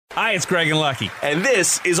Hi, it's Greg and Lucky. And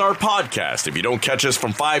this is our podcast. If you don't catch us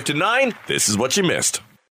from 5 to 9, this is what you missed.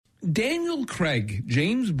 Daniel Craig,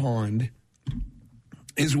 James Bond,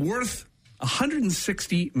 is worth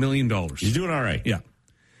 $160 million. He's doing all right. Yeah.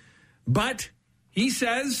 But he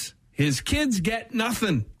says his kids get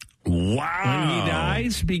nothing Wow. when he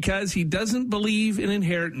dies because he doesn't believe in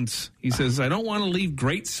inheritance. He says, I don't want to leave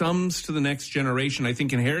great sums to the next generation. I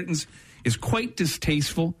think inheritance is quite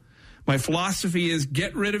distasteful. My philosophy is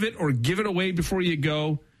get rid of it or give it away before you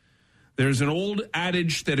go. There's an old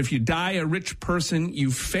adage that if you die a rich person,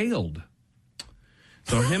 you've failed.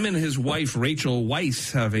 So him and his wife, Rachel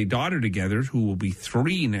Weisz, have a daughter together who will be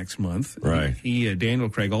 3 next month. Right. Daniel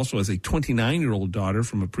Craig, also has a 29-year-old daughter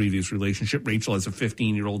from a previous relationship. Rachel has a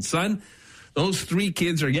 15-year-old son. Those 3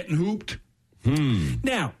 kids are getting hooped.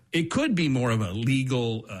 Now, it could be more of a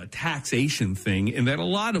legal taxation thing in that a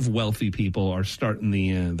lot of wealthy people are starting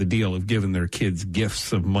the deal of giving their kids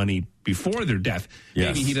gifts of money before their death.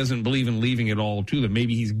 Yes. Maybe he doesn't believe in leaving it all to them.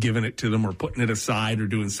 Maybe he's giving it to them or putting it aside or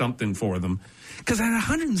doing something for them. Because at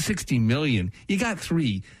 $160 million, you got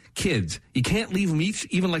 3 kids. You can't leave them each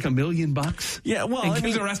even like $1 million. Yeah, well, and I give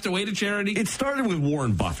mean, the rest away to charity. it started with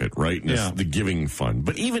Warren Buffett, right? Yeah. The giving fund.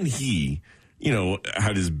 But even he,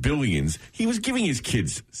 had his billions. He was giving his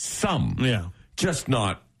kids some. Yeah. Just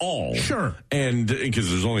not all. Sure. And because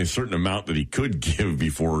there's only a certain amount that he could give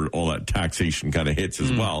before all that taxation kind of hits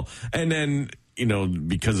as well. And then,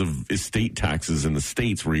 because of estate taxes in the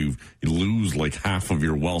States where you lose like half of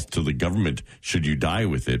your wealth to the government should you die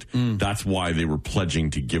with it, that's why they were pledging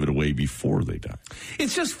to give it away before they die.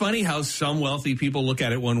 It's just funny how some wealthy people look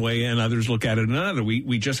at it one way and others look at it another.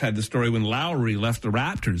 We just had the story when Lowry left the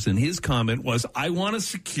Raptors, and his comment was, I want to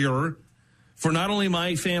secure for not only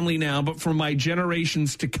my family now, but for my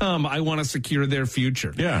generations to come, I want to secure their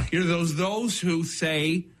future. Yeah. Those who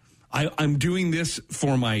say, I'm doing this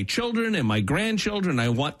for my children and my grandchildren. I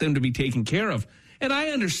want them to be taken care of. And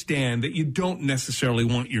I understand that you don't necessarily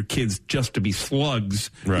want your kids just to be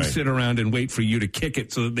slugs who Right. sit around and wait for you to kick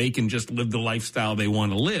it so that they can just live the lifestyle they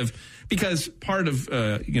want to live. Because part of,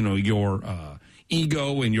 your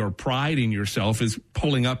ego and your pride in yourself is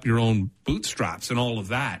pulling up your own bootstraps and all of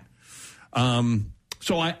that.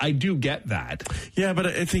 So I do get that. Yeah, but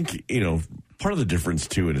I think, part of the difference,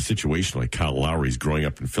 too, in a situation like Kyle Lowry's growing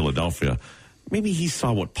up in Philadelphia, maybe he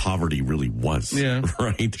saw what poverty really was. Yeah.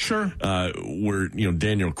 Right? Sure. Where,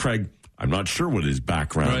 Daniel Craig, I'm not sure what his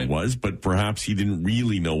background was, but perhaps he didn't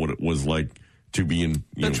really know what it was like to be in,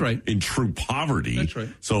 in true poverty. That's right.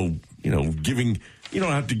 So, giving, you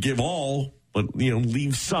don't have to give all, but,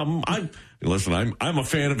 leave some. Listen, I'm a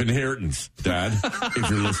fan of inheritance, Dad, if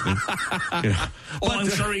you're listening. Yeah. Well, I'm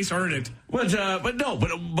sure he's heard it. But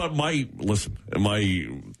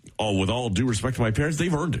with all due respect to my parents,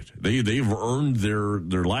 they've earned it. They've earned their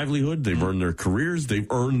livelihood. They've earned their careers. They've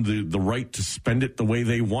earned the right to spend it the way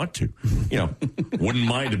they want to. Wouldn't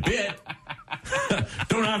mind a bit.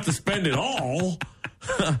 Don't have to spend it all.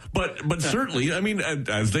 but certainly, I mean,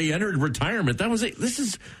 as they entered retirement, that was it. This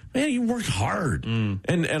is, man, he worked hard.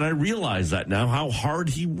 And I realize that now, how hard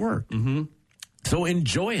he worked. Mm-hmm. So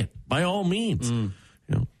enjoy it, by all means.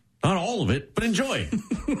 Not all of it, but enjoy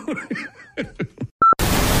it.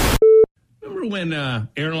 Remember when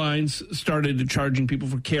airlines started charging people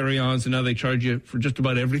for carry-ons, and now they charge you for just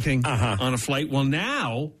about everything on a flight? Well,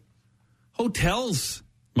 now hotels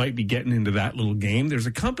might be getting into that little game. There's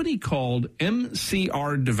a company called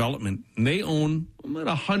MCR Development, and they own about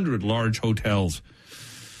 100 large hotels.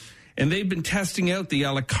 And they've been testing out the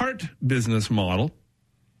a la carte business model.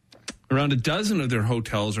 Around a dozen of their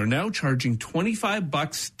hotels are now charging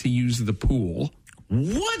 $25 to use the pool.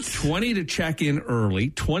 What? $20 to check in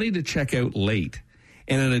early, $20 to check out late,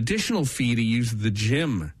 and an additional fee to use the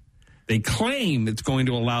gym. They claim it's going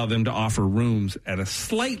to allow them to offer rooms at a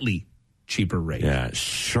slightly cheaper rate. Yeah,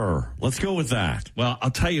 sure. Let's go with that. Well,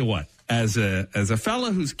 I'll tell you what. As a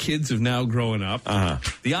fella whose kids have now grown up,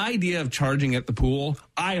 the idea of charging at the pool,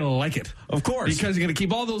 I like it. Of course. Because you're going to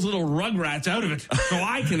keep all those little rugrats out of it so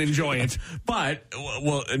I can enjoy it. But,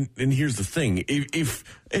 well, and here's the thing. If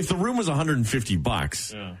the room was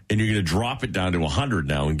 $150 and you're going to drop it down to $100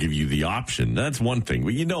 now and give you the option, that's one thing.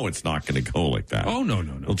 But it's not going to go like that. Oh, no.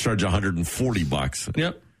 They'll charge $140.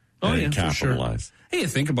 Yep. Oh, and yeah, capitalize. For sure. Hey,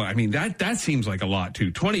 think about it. I mean, that seems like a lot,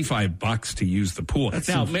 too. $25 to use the pool.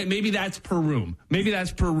 Now, maybe that's per room.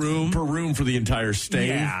 Per room for the entire stay?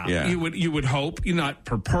 Yeah. You would hope. Not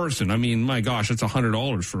per person. I mean, my gosh, it's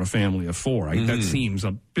 $100 for a family of 4. That seems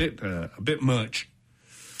a bit much.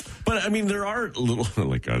 But, I mean, there are little,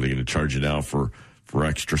 like, are they going to charge you now for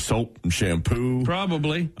extra soap and shampoo?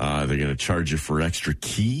 Probably. They're going to charge you for extra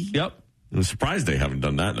key? Yep. I'm surprised they haven't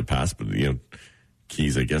done that in the past, but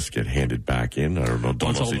keys, I guess, get handed back in. I don't know.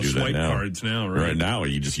 It's all the swipe cards now, right? Right now,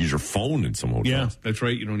 you just use your phone in some hotels. Yeah, that's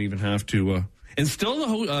right. You don't even have to. And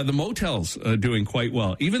still, the motels doing quite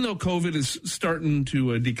well, even though COVID is starting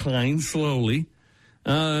to decline slowly.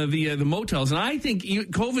 The motels, and I think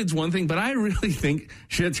COVID's one thing, but I really think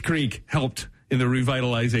Schitt's Creek helped in the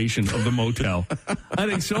revitalization of the motel. I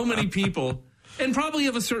think so many people, and probably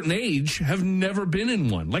of a certain age, have never been in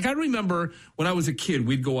one. Like, I remember when I was a kid,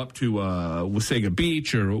 we'd go up to Wasaga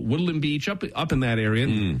Beach or Woodland Beach, up in that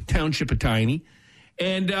area, township of Tiny,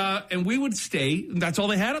 and we would stay. That's all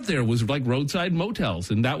they had up there was like roadside motels,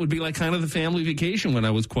 and that would be like kind of the family vacation when I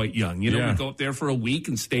was quite young. We'd go up there for a week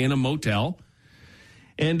and stay in a motel.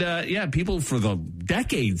 And, people for the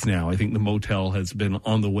decades now, I think the motel has been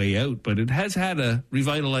on the way out, but it has had a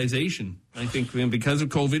revitalization, I think, because of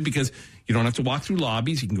COVID, because you don't have to walk through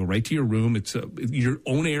lobbies. You can go right to your room. It's your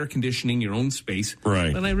own air conditioning, your own space.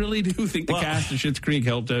 Right. And I really do think the cast of Schitt's Creek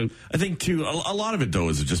helped out. I think, too, a lot of it, though,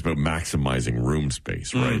 is just about maximizing room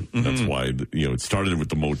space, right? Mm-hmm. That's why, it started with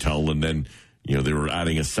the motel, and then they were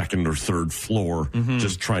adding a second or third floor,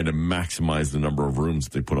 just trying to maximize the number of rooms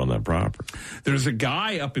they put on that property. There's a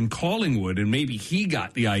guy up in Collingwood, and maybe he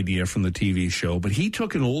got the idea from the TV show, but he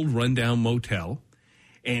took an old rundown motel,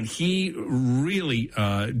 and he really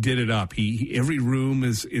did it up. Every room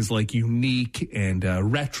is like unique and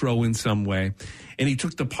retro in some way. And he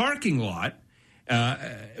took the parking lot,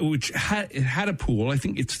 which had a pool. I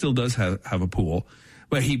think it still does have a pool.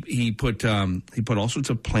 But he put all sorts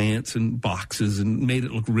of plants and boxes and made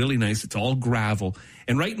it look really nice. It's all gravel.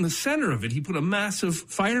 And right in the center of it, he put a massive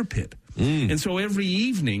fire pit. And so every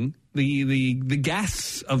evening, the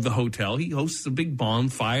guests of the hotel, he hosts a big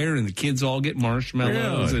bonfire, and the kids all get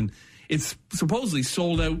marshmallows. And it's supposedly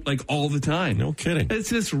sold out like all the time. No kidding. It's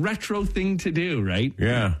this retro thing to do, right?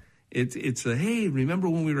 Yeah. It's hey, remember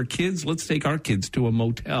when we were kids? Let's take our kids to a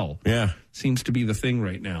motel. Yeah. Seems to be the thing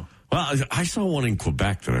right now. Well, I saw one in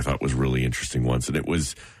Quebec that I thought was really interesting once, and it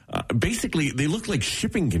was basically, they look like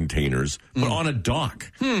shipping containers, but on a dock,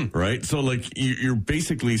 right? So, like, you're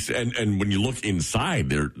basically, and when you look inside,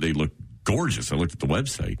 they look gorgeous. I looked at the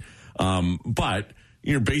website. But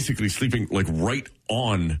you're basically sleeping, like, right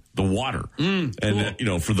on the water. And,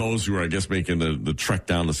 cool. For those who are, I guess, making the trek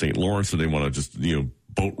down to St. Lawrence, and they want to just,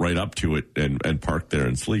 boat right up to it and park there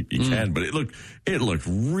and sleep. You can, but it looked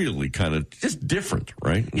really kind of just different,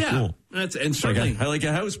 right? And cool. And certainly like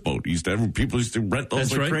a houseboat. People used to rent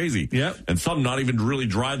those like crazy. Yep. And some not even really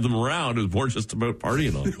drive them around. It was more just about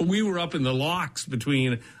partying on them. We were up in the locks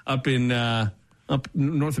up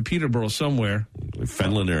north of Peterborough somewhere.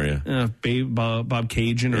 Fenland area. Bob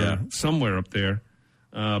Cajun or somewhere up there.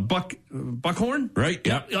 Buckhorn? Right,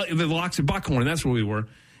 yeah. The locks at Buckhorn, that's where we were.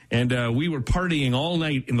 And we were partying all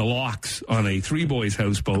night in the locks on a Three Boys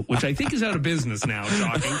houseboat, which I think is out of business now,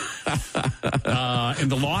 shocking.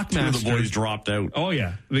 And the lockmaster... Two of the boys dropped out. Oh,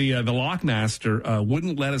 yeah. The lockmaster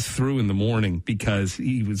wouldn't let us through in the morning because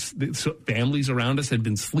families around us had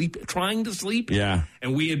been trying to sleep. Yeah.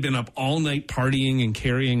 And we had been up all night partying and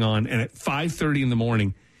carrying on. And at 5:30 in the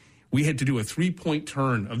morning, we had to do a 3-point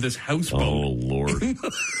turn of this houseboat. Oh, Lord.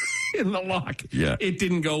 In the lock. Yeah. It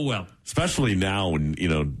didn't go well. Especially now when,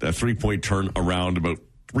 a 3-point turn around about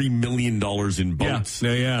 $3 million in boats.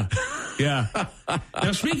 Yeah.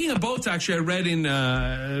 Now, speaking of boats, actually, I read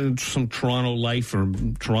in some Toronto Life or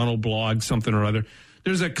Toronto blog, something or other,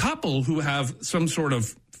 there's a couple who have some sort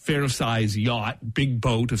of fair-size yacht, big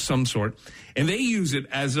boat of some sort, and they use it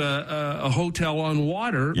as a hotel on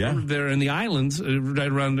water there in the islands, right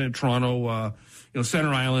around Toronto,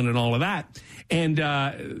 Center Island and all of that.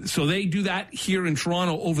 And so they do that here in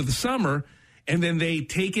Toronto over the summer, and then they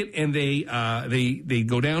take it and they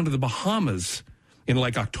go down to the Bahamas in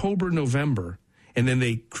like October, November, and then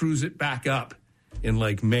they cruise it back up in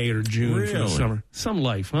like May or June for the summer. Some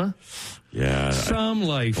life, huh? Yeah. Some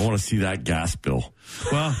life. I want to see that gas bill.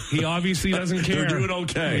 Well, he obviously doesn't care. They're doing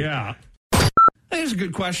okay. Yeah. Here's a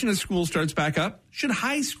good question as school starts back up. Should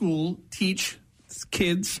high school teach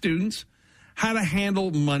kids, students, how to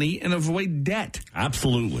handle money and avoid debt?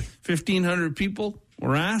 Absolutely. 1,500 people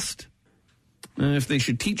were asked if they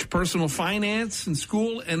should teach personal finance in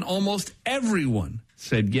school, and almost everyone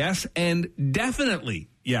said yes, and definitely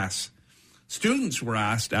yes. Students were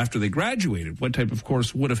asked after they graduated what type of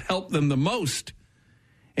course would have helped them the most,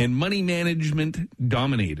 and money management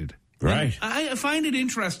dominated. Right. And I find it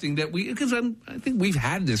interesting that because I think we've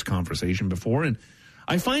had this conversation before, and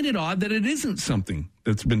I find it odd that it isn't something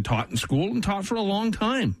that's been taught in school and taught for a long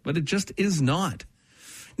time, but it just is not.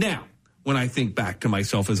 Now, when I think back to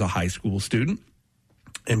myself as a high school student,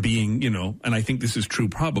 and being, and I think this is true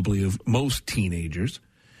probably of most teenagers,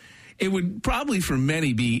 it would probably for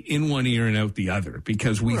many be in one ear and out the other,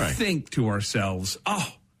 because we think to ourselves,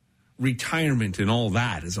 retirement and all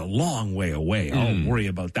that is a long way away. I'll worry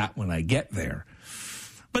about that when I get there.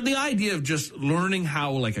 But the idea of just learning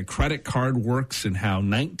how like a credit card works and how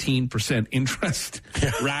 19% interest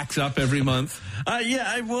racks up every month.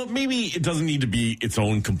 Well, maybe it doesn't need to be its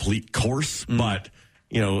own complete course, but,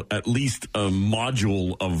 at least a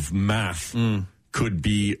module of math could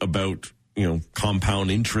be about, compound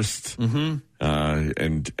interest.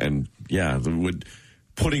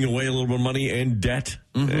 Putting away a little bit of money and debt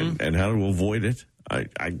and how to avoid it.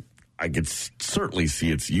 I could certainly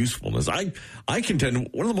see its usefulness. I contend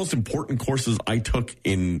one of the most important courses I took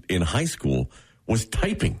in high school was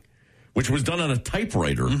typing, which was done on a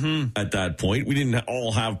typewriter at that point. We didn't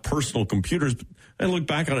all have personal computers. But I look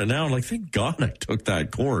back on it now and thank God I took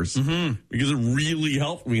that course because it really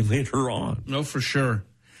helped me later on. No, for sure.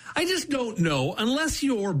 I just don't know. Unless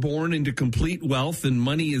you're born into complete wealth and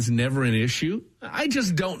money is never an issue, I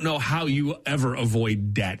just don't know how you ever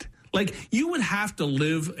avoid debt. Like, you would have to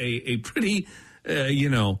live a pretty, a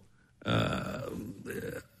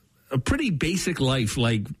pretty basic life,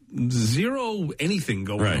 like zero anything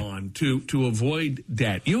going on to avoid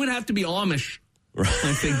debt. You would have to be Amish, I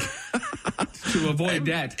think, to avoid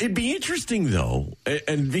debt. It'd be interesting, though,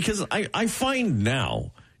 and because I find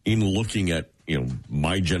now in looking at,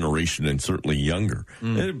 my generation and certainly younger,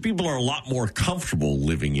 people are a lot more comfortable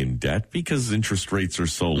living in debt because interest rates are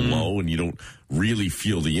so low and you don't really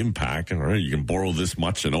feel the impact. And you can borrow this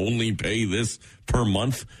much and only pay this per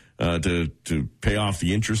month to pay off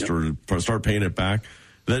the interest or start paying it back.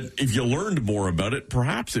 That if you learned more about it,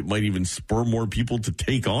 perhaps it might even spur more people to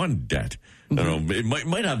take on debt. I don't know, it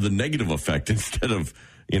might have the negative effect instead of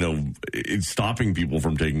it's stopping people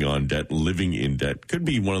from taking on debt, living in debt. Could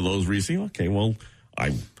be one of those where you say, okay, well,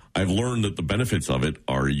 I've learned that the benefits of it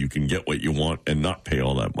are you can get what you want and not pay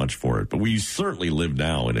all that much for it. But we certainly live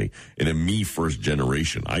now in a me first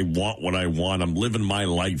generation. I want what I want. I'm living my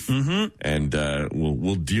life, and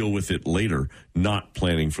we'll deal with it later. Not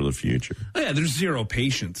planning for the future. Yeah, there's zero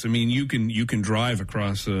patience. I mean, you can drive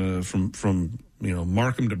across from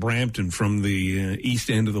Markham to Brampton from the east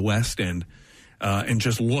end to the west end. And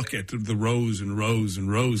just look at the rows and rows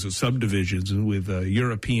and rows of subdivisions with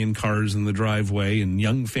European cars in the driveway and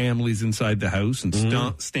young families inside the house and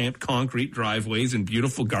stamped concrete driveways and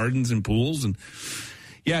beautiful gardens and pools. And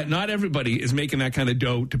not everybody is making that kind of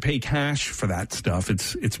dough to pay cash for that stuff.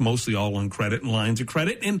 It's mostly all on credit and lines of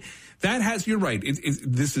credit. And that has, you're right,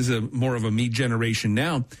 this is more of a me generation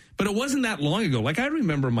now. But it wasn't that long ago. Like, I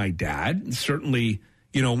remember my dad, certainly,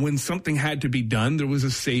 when something had to be done, there was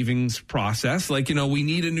a savings process. Like, we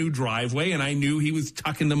need a new driveway, and I knew he was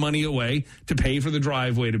tucking the money away to pay for the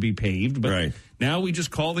driveway to be paved. But now we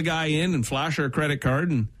just call the guy in and flash our credit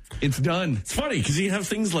card, and it's done. It's funny because you have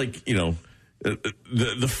things like,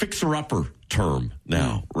 the fixer-upper term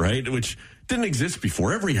now, right? Which didn't exist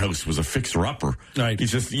before. Every house was a fixer-upper. Right.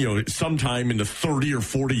 It's just, sometime in the 30 or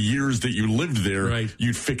 40 years that you lived there,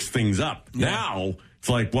 you'd fix things up. Yeah. Now, it's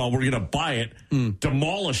like, well, we're going to buy it,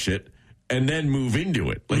 demolish it, and then move into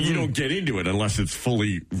it. Like, you don't get into it unless it's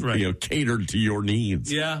fully, catered to your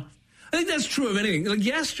needs. Yeah. I think that's true of anything. Like,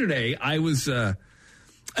 yesterday, I was,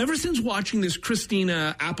 ever since watching this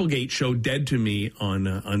Christina Applegate show, Dead to Me, on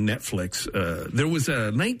Netflix, there was a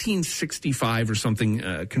 1965 or something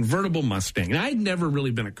convertible Mustang. And I'd never really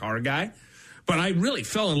been a car guy, but I really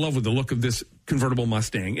fell in love with the look of this convertible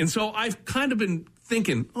Mustang. And so I've kind of been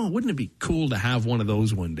thinking, wouldn't it be cool to have one of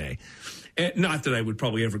those one day? Not that I would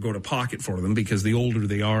probably ever go to pocket for them, because the older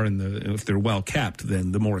they are and if they're well kept,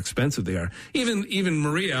 then the more expensive they are. Even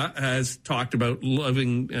Maria has talked about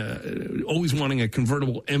loving, always wanting a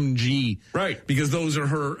convertible MG. Right. Because those are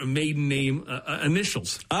her maiden name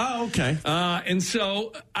initials. Oh, okay. And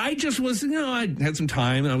so I just was, I had some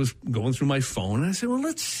time and I was going through my phone and I said, well,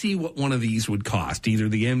 let's see what one of these would cost, either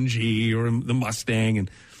the MG or the Mustang. And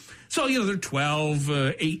so, they're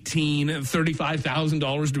 $12, $18,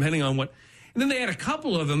 $35,000, depending on what. And then they had a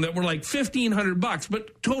couple of them that were like $1,500,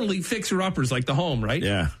 but totally fixer-uppers, like the home, right?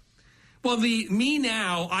 Yeah. Well, the me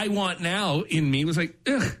now, I want now in me was like,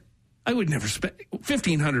 I would never spend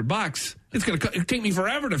 $1,500. It's going to take me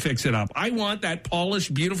forever to fix it up. I want that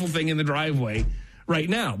polished, beautiful thing in the driveway right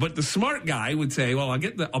now. But the smart guy would say, well,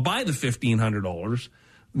 I'll buy the $1,500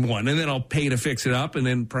 one, and then I'll pay to fix it up, and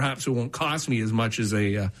then perhaps it won't cost me as much as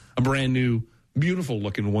a brand new, beautiful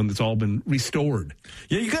looking one that's all been restored.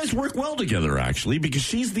 Yeah, you guys work well together, actually, because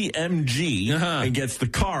she's the MG and gets the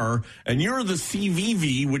car, and you're the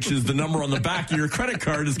CVV, which is the number on the back of your credit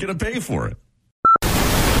card is going to pay for it.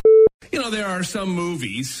 There are some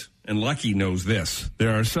movies, and Lucky knows this,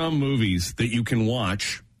 there are some movies that you can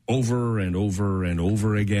watch over and over and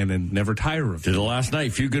over again and never tire of. Did it last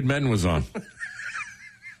night. Few Good Men was on.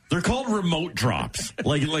 They're called remote drops.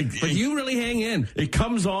 But you really hang in. It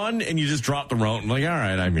comes on and you just drop the remote. I'm like, all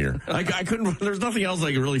right, I'm here. I couldn't. There's nothing else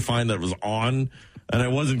I could really find that was on, and I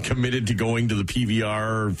wasn't committed to going to the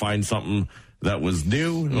PVR and find something that was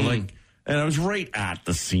new. And I was right at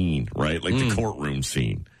the scene, right, the courtroom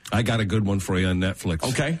scene. I got a good one for you on Netflix.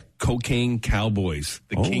 Okay, Cocaine Cowboys,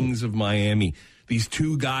 the Kings of Miami. These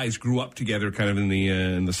two guys grew up together, kind of in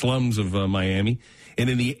the slums of Miami. And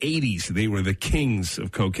in the 80s, they were the kings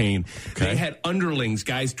of cocaine. Okay. They had underlings,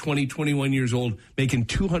 guys 20, 21 years old, making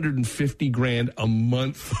 $250,000 a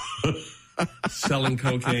month selling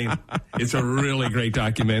cocaine. It's a really great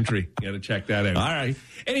documentary. You got to check that out. All right.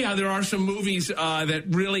 Anyhow, there are some movies that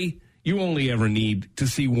really you only ever need to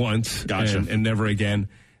see once. Gotcha. And never again.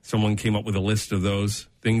 Someone came up with a list of those.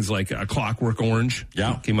 Things like A Clockwork Orange.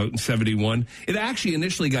 Yeah. Came out in 1971. It actually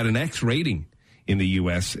initially got an X rating in the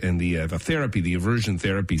U.S., and the aversion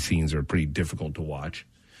therapy scenes are pretty difficult to watch.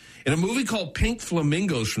 In a movie called Pink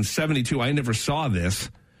Flamingos from 1972, I never saw this,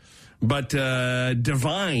 but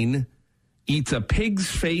Divine eats a pig's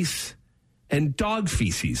face and dog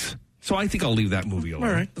feces. So I think I'll leave that movie alone.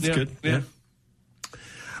 All right, that's good. Yeah.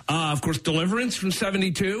 Of course, Deliverance from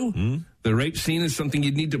 1972. The rape scene is something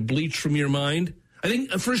you'd need to bleach from your mind. I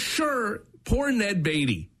think for sure, poor Ned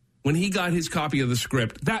Beatty, when he got his copy of the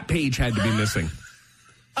script, that page had to be missing.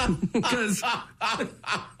 Because I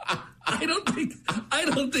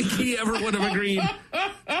don't think he ever would have agreed.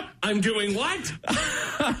 I'm doing what?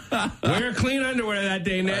 Wear clean underwear that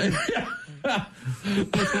day, Ned.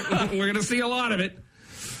 We're going to see a lot of it.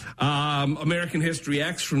 American History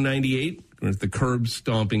X from 1998. There's the curb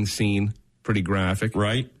stomping scene. Pretty graphic.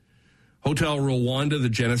 Right. Hotel Rwanda, the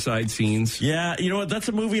genocide scenes. Yeah, you know what? That's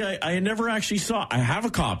a movie I never actually saw. I have a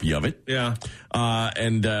copy of it. Yeah.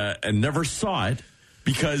 And never saw it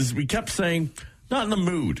because we kept saying, not in the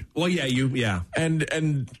mood. Well, yeah.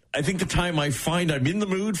 And I think the time I find I'm in the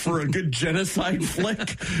mood for a good genocide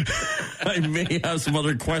flick, I may have some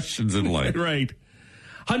other questions in life. Right.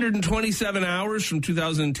 127 Hours from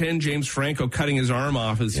 2010, James Franco cutting his arm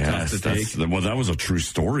off is tough to take. Well, that was a true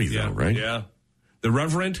story, though, right? Yeah. The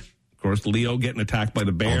Reverend, of course, Leo getting attacked by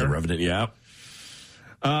the bear. The Revenant, yeah.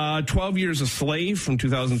 12 Years a Slave from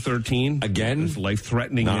 2013. Again,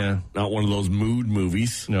 life-threatening. Not one of those mood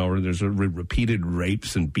movies. No, where there's repeated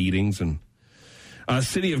rapes and beatings. And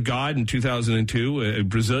City of God in 2002, a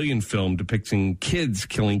Brazilian film depicting kids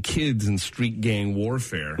killing kids in street gang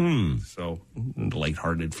warfare. So,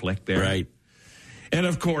 lighthearted flick there. Right. And,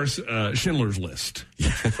 of course, Schindler's List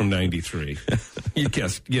from 93. You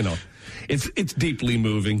guessed, it's deeply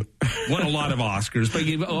moving. Won a lot of Oscars, but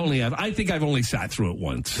I think I've only sat through it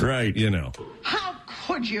once. Right. How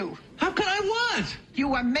could you? How could I what? You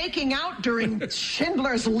were making out during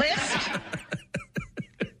Schindler's List?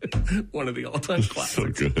 One of the all-time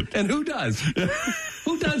classics. So good. And who does?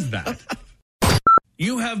 Who does that?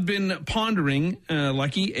 You have been pondering,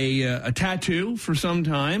 Lucky, a tattoo for some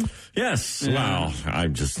time. Yes. Wow.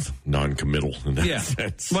 I'm just non-committal in that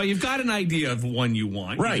sense. Well, you've got an idea of one you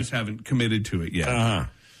want. Right. You just haven't committed to it yet. Uh-huh.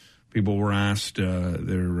 People were asked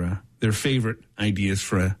their favorite ideas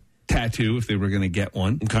for a tattoo if they were going to get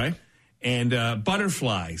one. Okay. And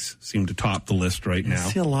butterflies seem to top the list right now. I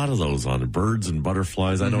see a lot of those on birds and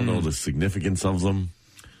butterflies. I don't know the significance of them.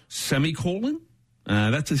 Semicolon?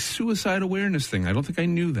 That's a suicide awareness thing. I don't think I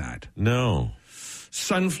knew that. No.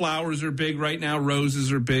 Sunflowers are big right now.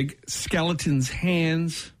 Roses are big. Skeletons'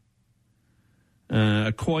 hands.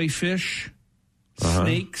 Koi fish.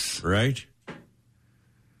 Snakes. Right.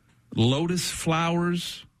 Lotus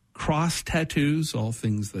flowers. Cross tattoos. All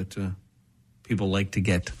things that people like to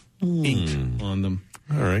get inked on them.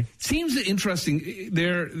 All right. Seems interesting.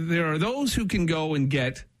 There are those who can go and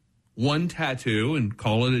get one tattoo and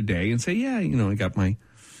call it a day and say, I got my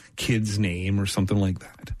kid's name or something like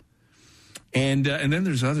that. And then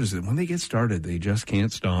there's others that when they get started, they just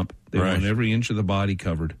can't stop. They want every inch of the body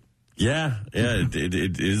covered. Yeah.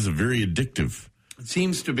 It is very addictive. It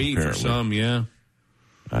seems to be apparently. For some, yeah.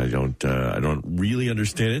 I don't really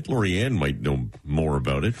understand it. Lorianne might know more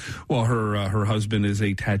about it. Well, her husband is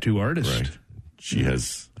a tattoo artist. Right. She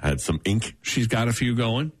has had some ink. She's got a few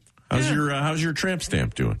going. How's your tramp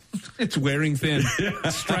stamp doing? It's wearing thin,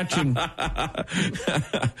 stretching, and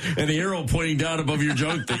the arrow pointing down above your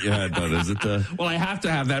junk that you had done. Is it? Well, I have to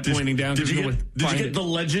have that pointing down. Did you get the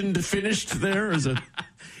legend finished there? Is it?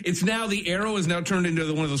 It's now the arrow is now turned into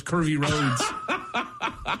one of those curvy roads.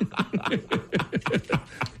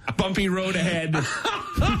 bumpy road ahead.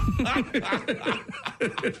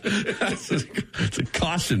 It's a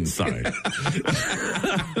caution sign.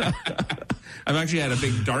 I've actually had a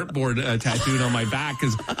big dartboard tattooed on my back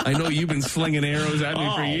because I know you've been slinging arrows at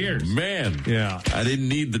me for years. Man. Yeah. I didn't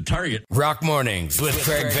need the target. Rock Mornings with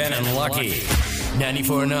Craig Venn and Lucky.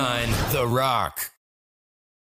 94.9 The Rock.